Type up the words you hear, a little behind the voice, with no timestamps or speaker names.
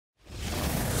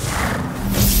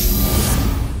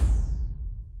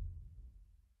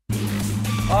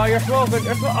Oh, you're smoking.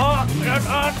 You're smoking.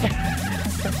 Oh,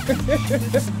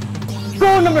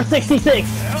 Go number 66.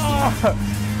 oh.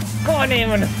 Go on,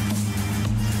 Eamon.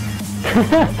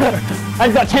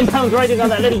 I've got £10 riding on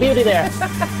that little beauty there.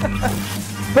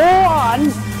 Go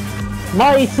on,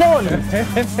 my son.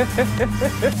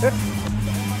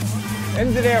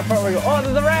 Into the airport we go. Oh,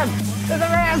 there's a ramp. There's a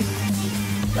ramp.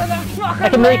 There's a fucking I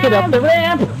can make it up the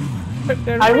ramp.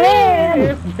 I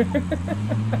ran.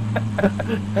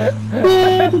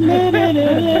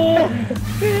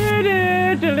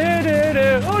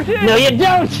 Oh, shit. No, you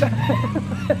don't.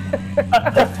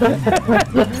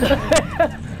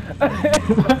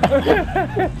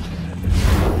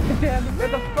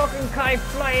 There's a fucking kite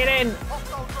flying in.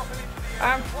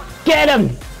 Get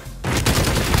him.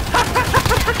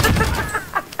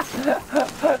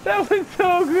 That was so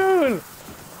cool.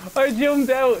 I jumped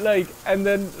out like, and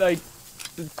then like,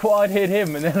 the quad hit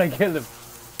him, and then I killed him.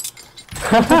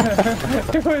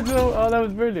 It was so, oh, that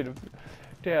was brilliant.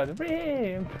 Yeah, the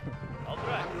ramp.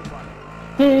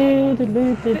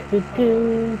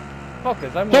 Fuck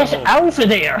this, I'm Get gonna out of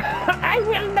there. I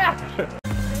will not.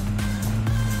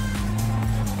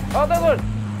 Oh, that one.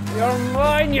 You're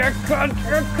mine, you cunt.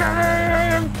 You're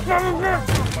coming.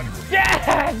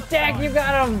 Yeah, Jack, you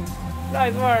got him.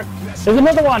 Nice work. There's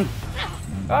another one.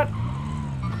 What?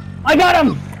 I got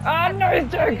him. Ah, nice,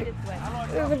 Jack.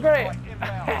 This is great.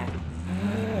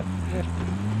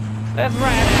 Let's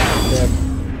run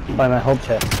out. By my hub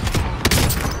chest.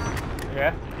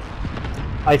 Yeah.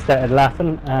 I started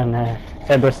laughing and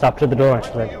Deborah stopped at the door and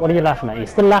she's like, what are you laughing at? You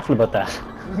still laughing about that?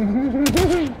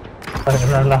 I was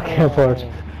around Lock Airport.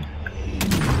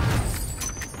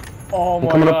 Oh my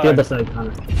god. Coming up the other side,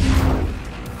 Connor.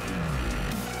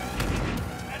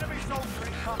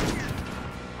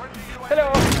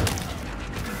 Hello.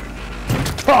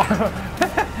 Oh.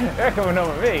 They're coming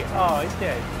over me. Oh,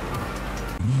 shit.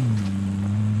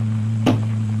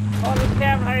 Oh, there's a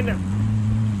cab behind him.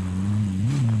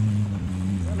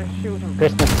 I'm gonna shoot him.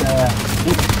 Christmas,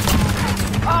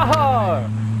 Oh!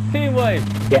 Team wipe.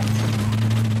 yeah.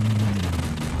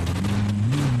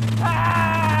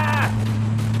 Ah!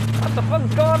 What the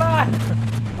fuck's going on?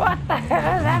 What the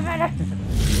hell is happening?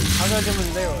 I'm gonna jump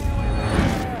in there.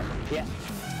 Yeah.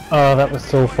 Oh, that was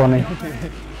so funny.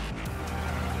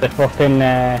 The fucking,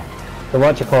 the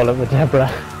what you call it with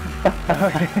Deborah.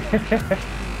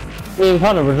 Me and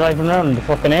Connor were driving around the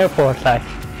fucking airport like,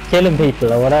 killing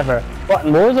people or whatever. What,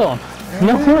 in Warzone?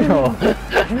 No, no.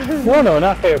 No, no,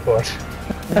 not airport.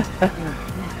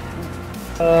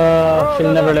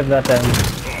 She'll never live that down.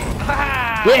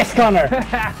 Yes, Connor!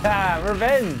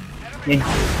 Revenge! You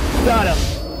got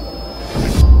him!